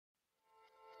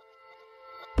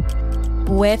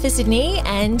We're for Sydney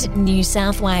and New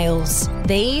South Wales.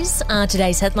 These are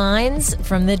today's headlines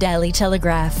from the Daily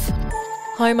Telegraph.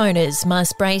 Homeowners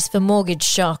must brace for mortgage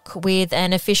shock with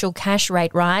an official cash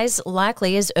rate rise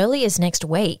likely as early as next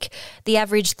week. The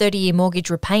average 30-year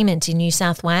mortgage repayment in New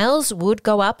South Wales would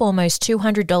go up almost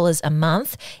 $200 a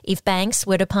month if banks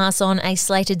were to pass on a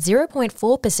slated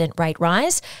 0.4% rate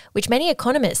rise, which many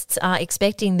economists are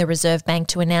expecting the Reserve Bank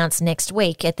to announce next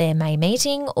week at their May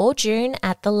meeting or June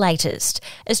at the latest.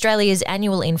 Australia's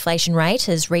annual inflation rate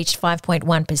has reached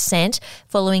 5.1%,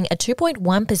 following a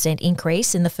 2.1%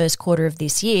 increase in the first quarter of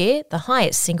this year, the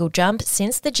highest single jump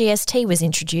since the GST was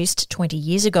introduced 20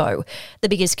 years ago. The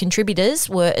biggest contributors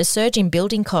were a surge in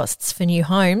building costs for new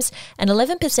homes, an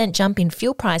 11% jump in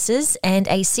fuel prices, and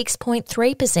a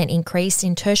 6.3% increase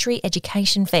in tertiary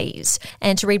education fees.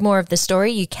 And to read more of the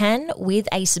story, you can with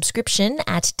a subscription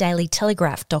at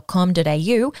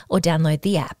dailytelegraph.com.au or download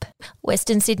the app.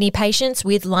 Western Sydney patients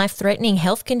with life-threatening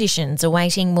health conditions are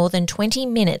waiting more than 20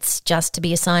 minutes just to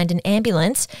be assigned an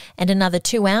ambulance and another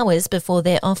 2 hours before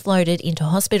they're offloaded into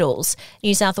hospitals.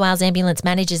 New South Wales ambulance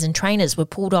managers and trainers were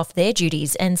pulled off their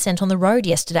duties and sent on the road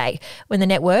yesterday when the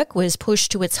network was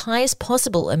pushed to its highest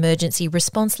possible emergency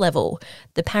response level.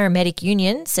 The paramedic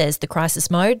union says the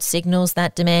crisis mode signals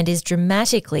that demand is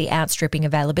dramatically outstripping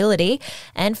availability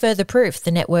and further proof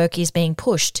the network is being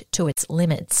pushed to its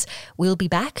limits. We'll be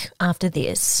back after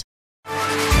this.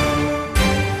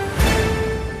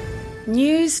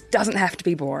 News doesn't have to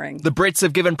be boring. The Brits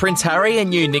have given Prince Harry a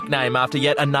new nickname after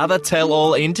yet another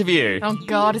tell-all interview. Oh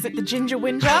God, is it the Ginger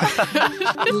Whinger?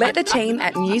 Let the team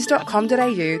at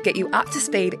news.com.au get you up to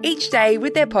speed each day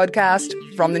with their podcast,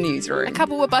 From the Newsroom. A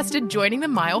couple were busted joining the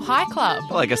Mile High Club.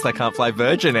 Well, I guess they can't fly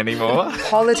Virgin anymore.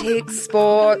 Politics,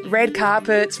 sport, red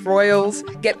carpets, royals.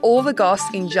 Get all the goss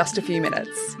in just a few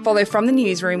minutes. Follow From the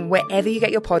Newsroom wherever you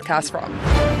get your podcast from.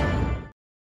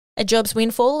 A jobs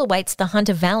windfall awaits the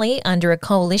Hunter Valley under a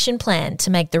coalition plan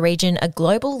to make the region a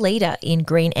global leader in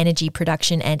green energy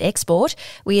production and export,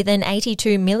 with an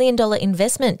 $82 million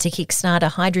investment to kickstart a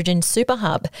hydrogen super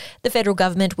hub. The federal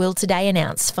government will today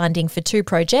announce funding for 2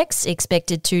 projects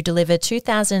expected to deliver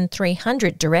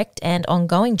 2,300 direct and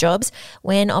ongoing jobs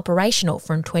when operational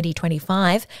from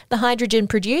 2025. The hydrogen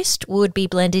produced would be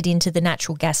blended into the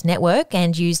natural gas network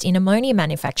and used in ammonia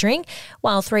manufacturing,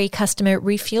 while 3 customer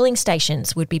refuelling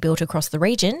stations would be built across the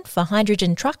region for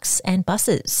hydrogen trucks and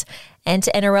buses. And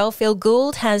NRL Phil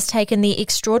Gould has taken the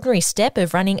extraordinary step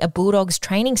of running a Bulldogs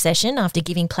training session after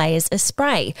giving players a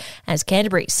spray, as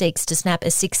Canterbury seeks to snap a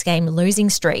 6-game losing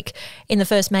streak. In the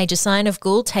first major sign of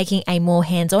Gould taking a more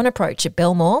hands-on approach at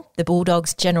Belmore, the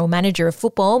Bulldogs general manager of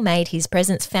football made his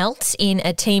presence felt in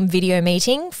a team video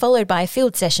meeting, followed by a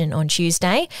field session on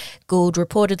Tuesday. Gould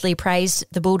reportedly praised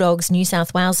the Bulldogs New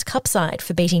South Wales Cup side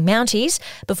for beating Mounties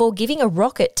before giving a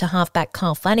rocket to halfback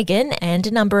Kyle Flanagan and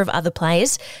a number of other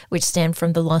players, which stemmed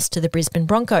from the loss to the Brisbane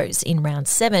Broncos in round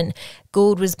 7.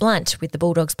 Gould was blunt with the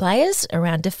Bulldogs players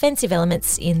around defensive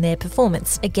elements in their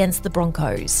performance against the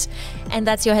Broncos. And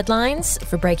that's your headlines.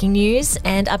 For breaking news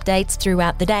and updates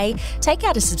throughout the day, take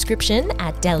out a subscription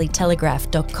at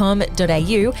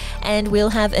dailytelegraph.com.au and we'll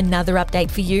have another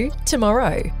update for you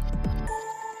tomorrow.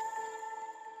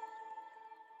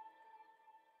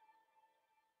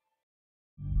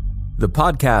 The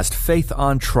podcast Faith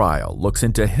on Trial looks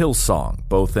into Hillsong,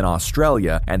 both in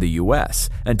Australia and the US,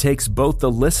 and takes both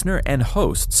the listener and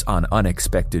hosts on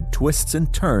unexpected twists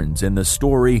and turns in the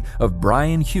story of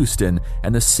Brian Houston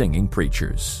and the Singing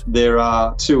Preachers. There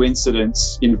are 2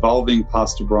 incidents involving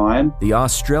Pastor Brian. The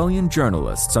Australian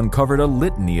journalists uncovered a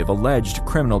litany of alleged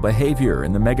criminal behavior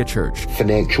in the megachurch.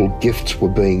 Financial gifts were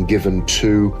being given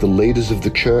to the leaders of the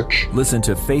church. Listen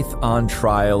to Faith on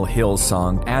Trial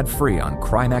Hillsong ad-free on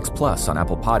Crimex Plus on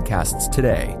Apple Podcasts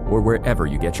today or wherever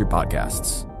you get your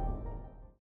podcasts.